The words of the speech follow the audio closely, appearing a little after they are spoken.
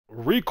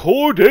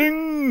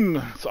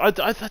Recording! So I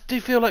do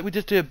feel like we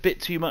just do a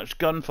bit too much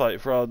gunfight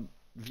for our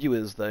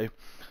viewers, though.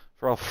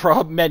 For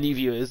our many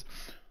viewers.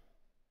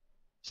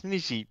 It's an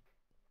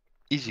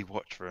easy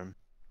watch for him.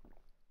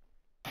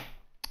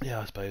 Yeah,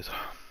 I suppose.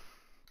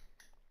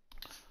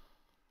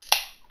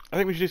 I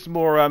think we should do some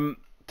more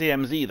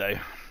DMZ, though.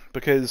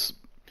 Because,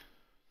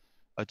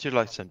 I do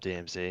like some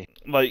DMZ.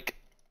 like,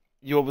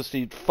 you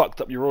obviously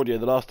fucked up your audio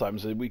the last time,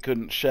 so we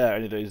couldn't share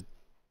any of those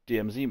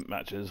DMZ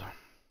matches.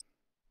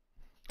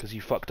 Because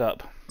you fucked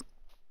up.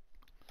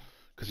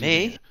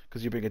 Me?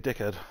 Because you're being a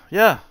dickhead.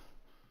 Yeah.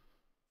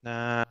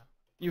 Nah.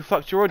 You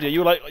fucked your audio. You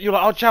were like,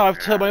 oh, Chow, I've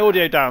turned my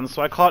audio down,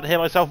 so I can't hear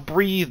myself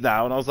breathe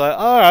now. And I was like,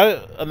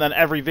 alright. And then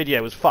every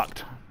video was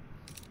fucked.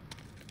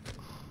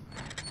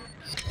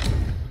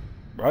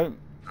 Right?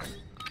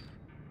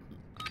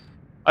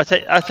 I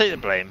take the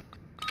blame.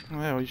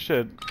 Yeah, well, you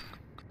should.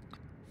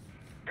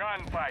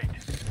 Gunfight.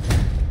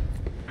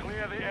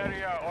 Clear the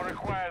area or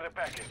acquire the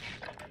package.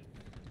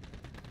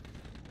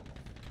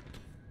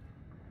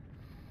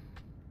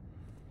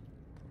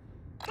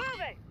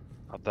 Moving.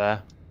 Up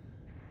there.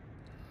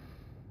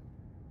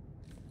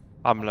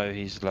 I'm low,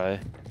 he's low.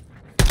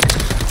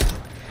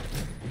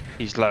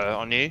 He's low.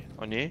 On you?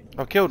 On you?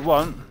 I killed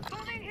one.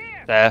 Moving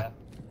here. There.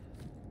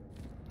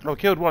 I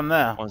killed one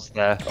there. One's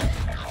there.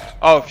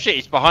 Oh shit,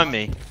 he's behind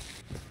me.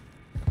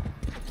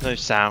 No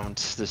sound,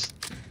 just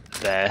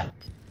there.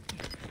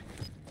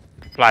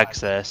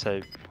 Flag's there,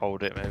 so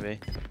hold it maybe.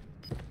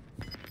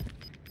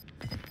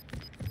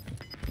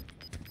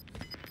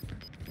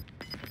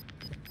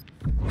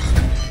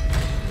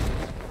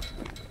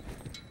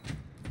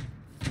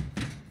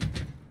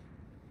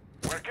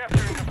 We're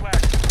capturing the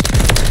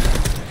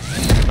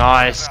flag.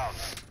 Nice.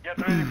 Get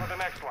ready for the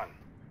next one.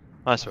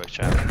 Nice work,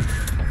 chap.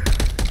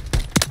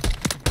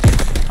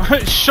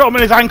 Shot him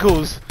in his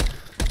ankles.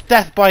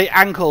 Death by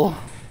ankle.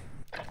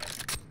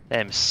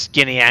 Them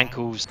skinny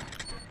ankles.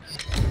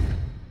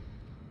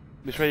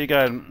 Which way are you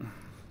going?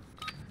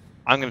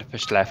 I'm gonna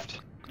push left.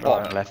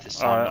 Bottom left this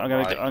time.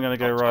 Alright, I'm gonna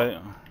go right.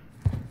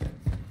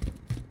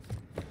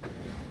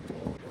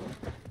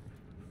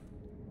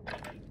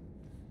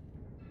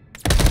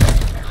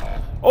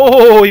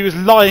 Oh, he was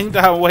lying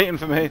down waiting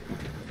for me.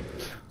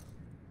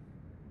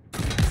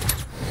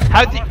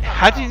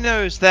 How do you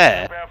know it's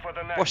there? Prepare for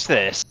the next Watch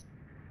this.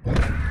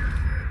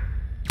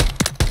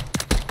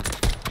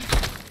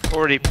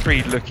 Already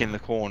pre-look in the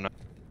corner.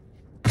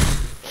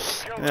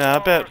 one. Yeah,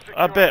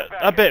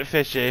 a bit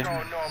fishy. Show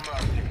no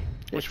mercy.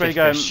 Which way are you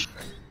going?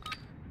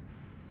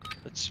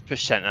 Let's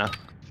push center.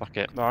 Fuck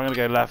it. No, I'm gonna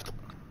go left.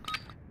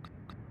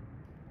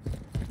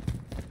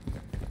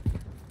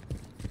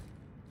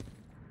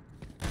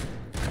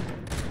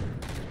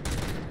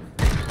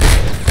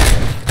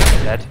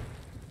 Dead.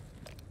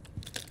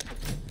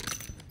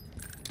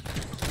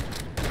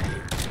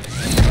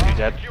 You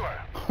dead?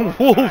 Secure.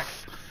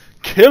 Wolf!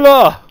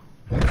 Killer!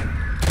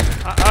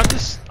 I'm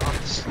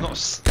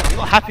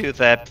not happy with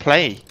their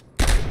play.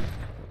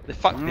 They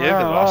fucked me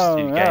over the last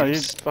two Yeah, you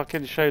games.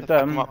 fucking showed They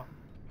fucked them. up.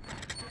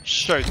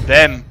 Showed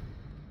them.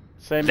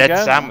 Same Dead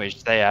again.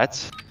 sandwich they had.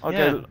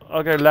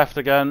 I'll go left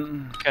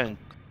again. Going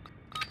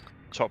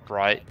top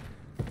right.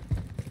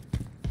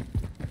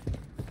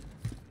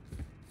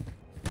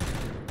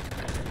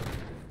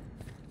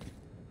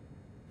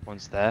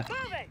 One's there.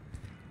 Moving.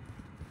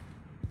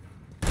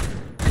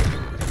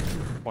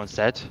 One's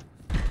dead.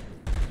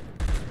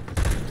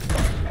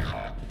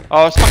 Oh,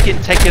 I was fucking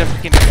taking a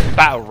fucking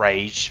battle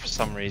rage for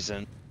some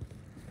reason.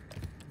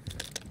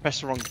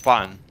 Pressed the wrong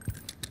button.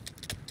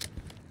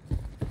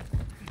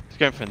 It's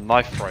going for a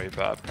knife throw, but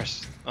I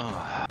pressed.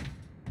 Oh.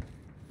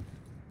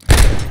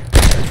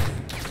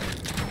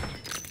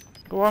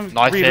 Go on,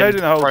 Knife reloading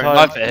him. the whole Throw a time.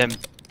 knife at him.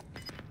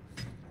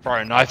 Throw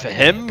a knife at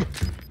him.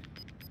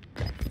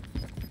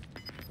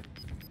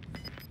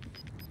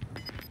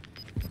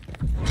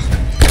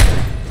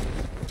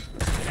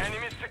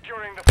 Enemies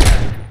securing the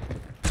flag.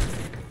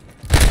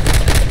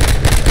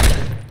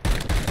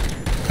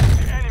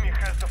 The enemy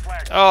has the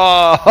flag.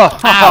 Oh,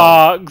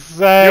 Fuck's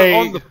sake! you're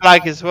on the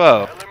flag as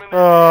well. Eliminate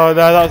Oh no,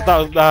 that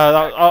was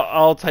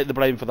I'll take the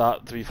blame for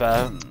that. To be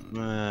fair,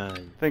 I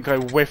think I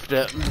whiffed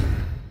it.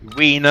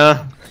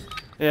 Wiener.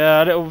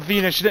 Yeah, a little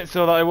Venus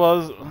Schnitzel that I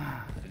was.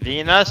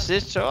 Venus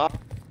is up.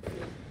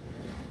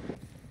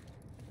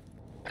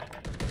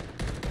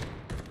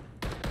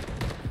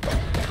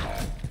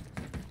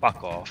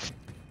 Fuck off.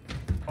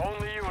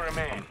 Only you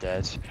remain. I'm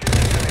dead.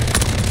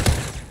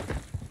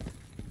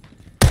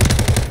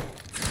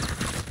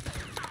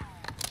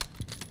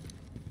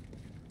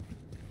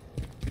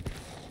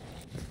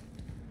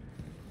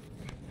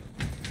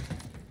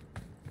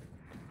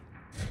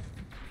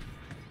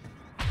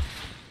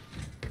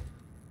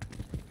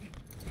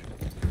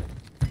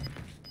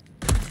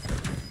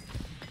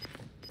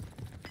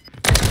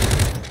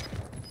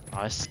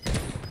 Nice.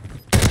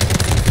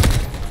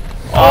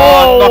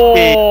 Oh,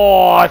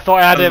 unlucky. I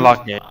thought I had him.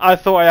 Unlucky. I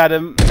thought I had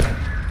him.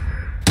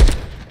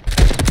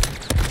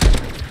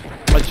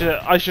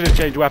 I should have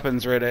changed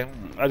weapons really.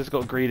 I just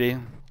got greedy.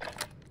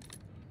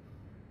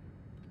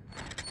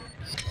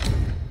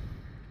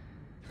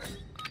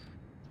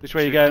 Which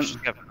way are you going?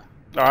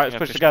 Alright, let's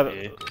push together.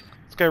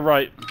 Let's go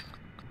right.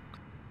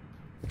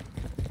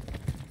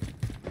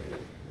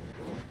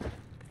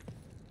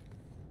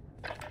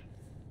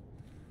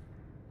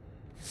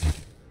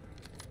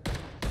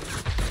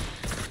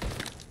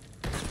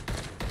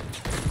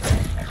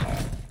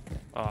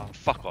 Oh,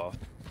 fuck off.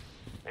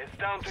 It's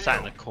down to Sat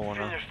in you. the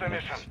corner. Finish the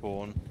mission.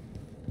 Spawn.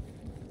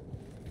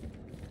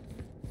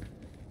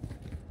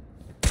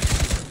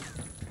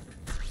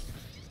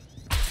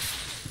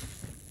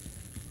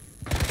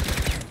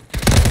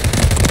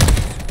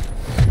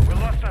 We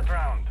lost that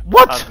round.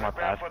 What? That's my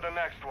Prepare bad. for the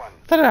next one.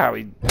 I don't know how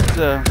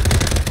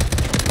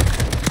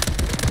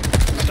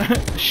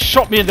he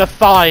shot me in the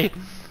thigh.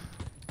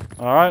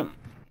 Alright.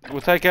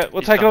 We'll take it.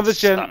 We'll take it on the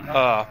chin.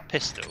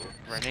 Pistol.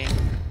 Really?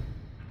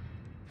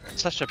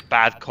 Such a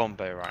bad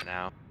combo right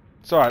now.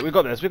 It's alright, we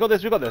got this, we got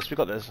this, we got this, we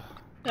got this.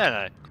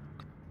 No,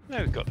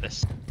 we got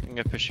this. I'm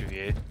gonna push with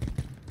you.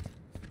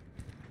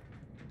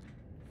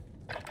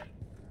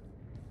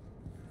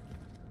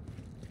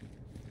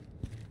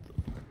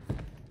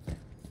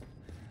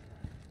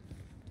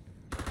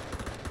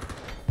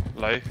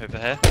 Low, over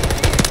here.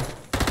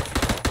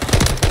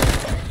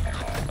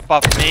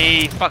 Above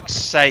me, fuck's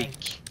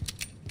sake.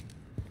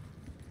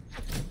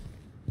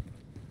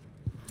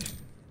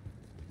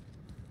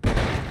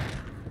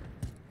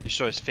 You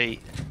saw his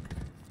feet.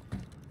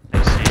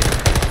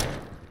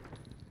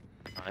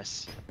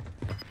 Nice.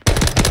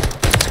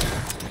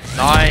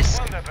 Nice.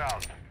 Won that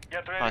round.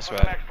 Get ready Nice for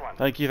work. the next one.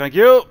 Thank you, thank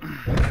you.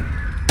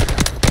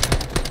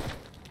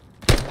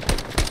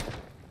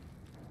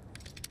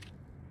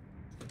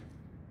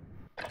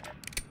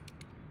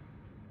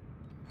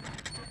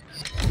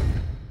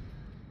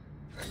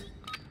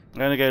 I'm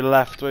gonna go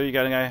left. Where are you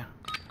going, eh?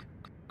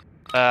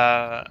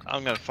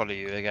 I'm gonna follow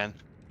you again.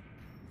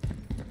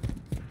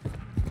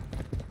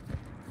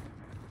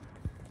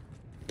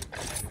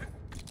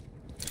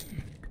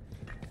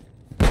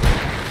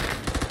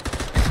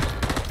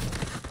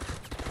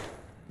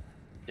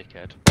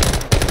 Dickhead.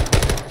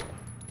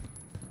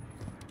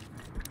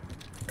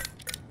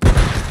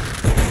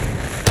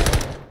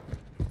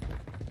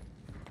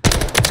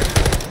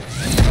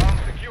 Round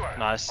secure.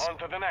 Nice. On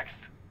to the next.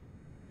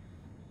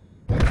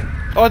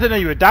 Oh, I didn't know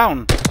you were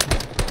down.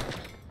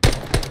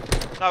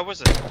 No, I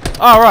wasn't.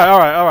 Oh,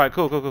 alright,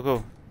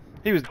 cool.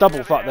 He was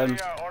double fucked then.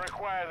 Area or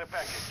acquire the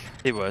package.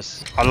 He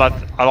was.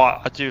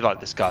 I do like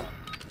this gun.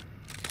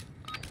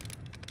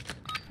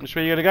 Which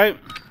way are you gonna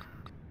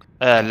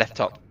go? Left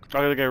top.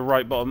 I'm gonna go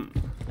right bottom.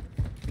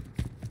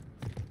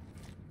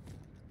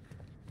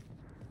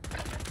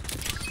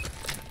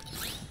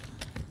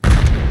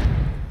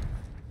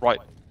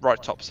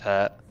 Right top's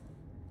hurt.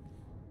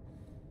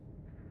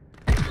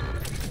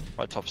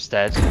 Right top's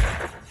dead.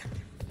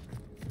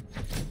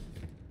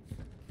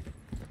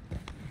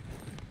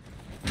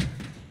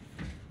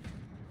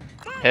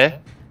 Here.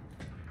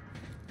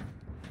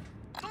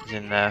 He's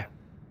in there.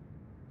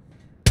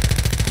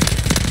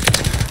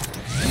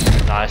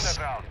 Nice.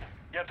 That round.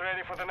 Get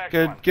ready for the next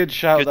Good, one. good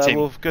shout Good there, team.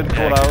 Wolf. Good Yeah.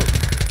 call out.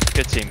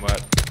 Good teamwork.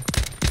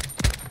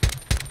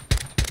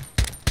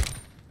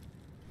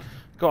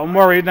 Got 'em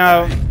worried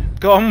now.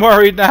 Got 'em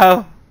worried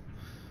now.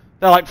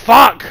 They're like,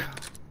 fuck!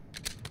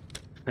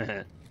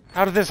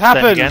 How did this Same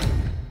happen? again.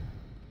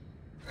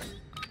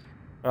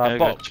 Right,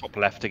 Go top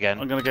left again.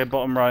 I'm gonna go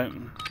bottom right.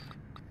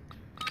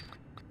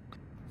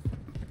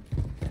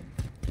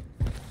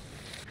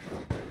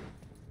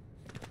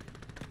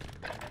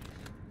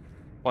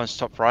 One's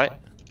top right.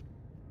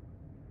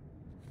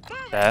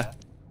 There.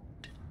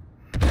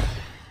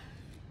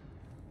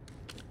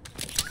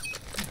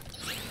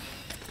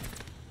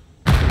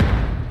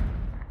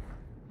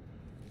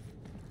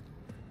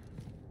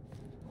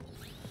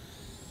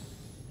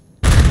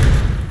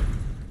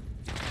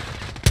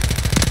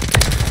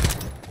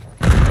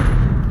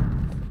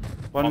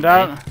 One On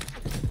down. me.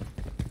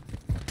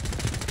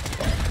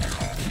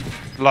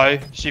 Low,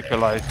 super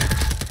low.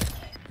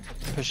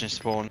 Pushing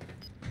spawn.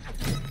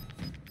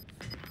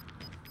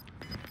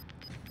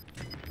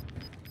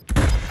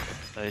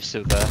 Oh, he's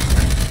still there.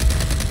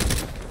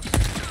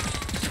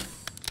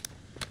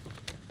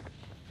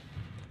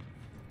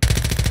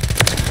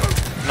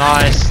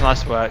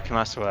 Nice work,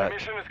 nice work.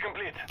 Mission is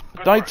complete. Good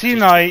work. Nighty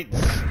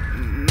nights.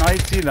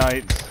 Nighty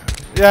nights.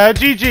 Yeah,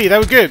 GG. They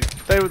were good.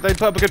 They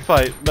put up a good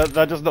fight, but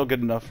they're just not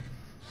good enough.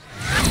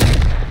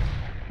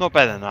 Not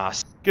better than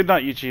us. Good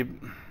night,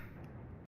 YouTube.